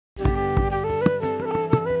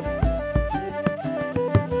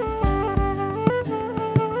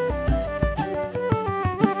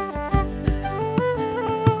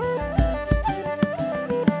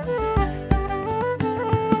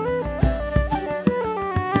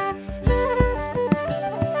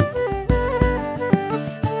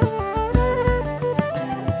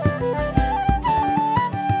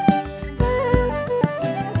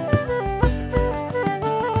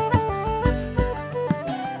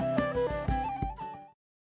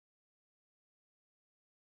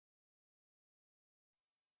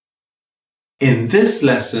In this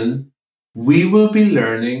lesson, we will be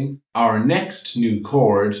learning our next new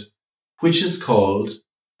chord, which is called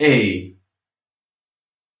A.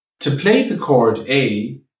 To play the chord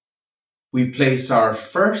A, we place our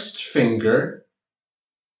first finger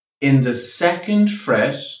in the second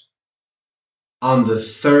fret on the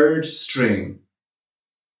third string,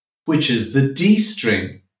 which is the D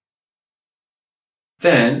string.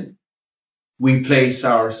 Then we place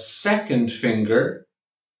our second finger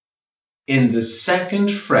in the second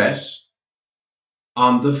fret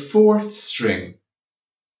on the fourth string,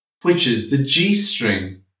 which is the G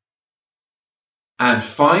string. And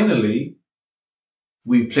finally,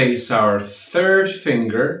 we place our third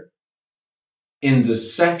finger in the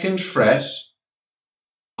second fret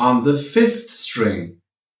on the fifth string,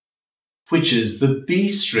 which is the B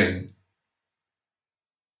string.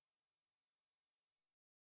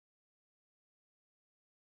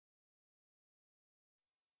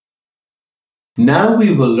 Now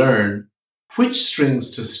we will learn which strings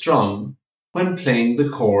to strum when playing the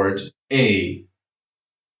chord A.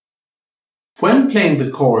 When playing the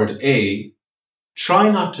chord A, try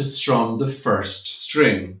not to strum the first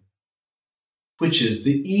string, which is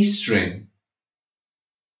the E string.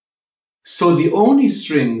 So the only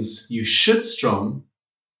strings you should strum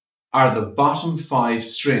are the bottom 5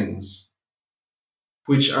 strings,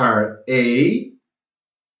 which are A,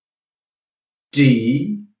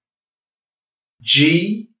 D,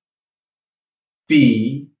 G,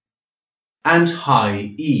 B, and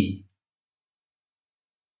high E.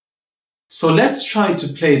 So let's try to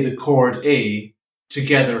play the chord A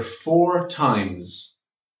together 4 times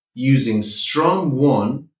using strum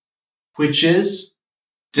 1, which is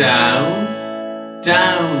down,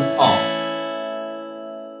 down, up.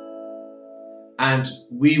 And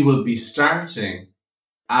we will be starting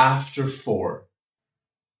after 4.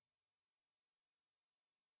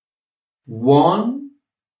 1,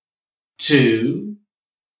 2,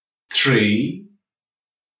 3,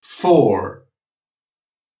 4.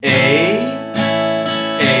 A,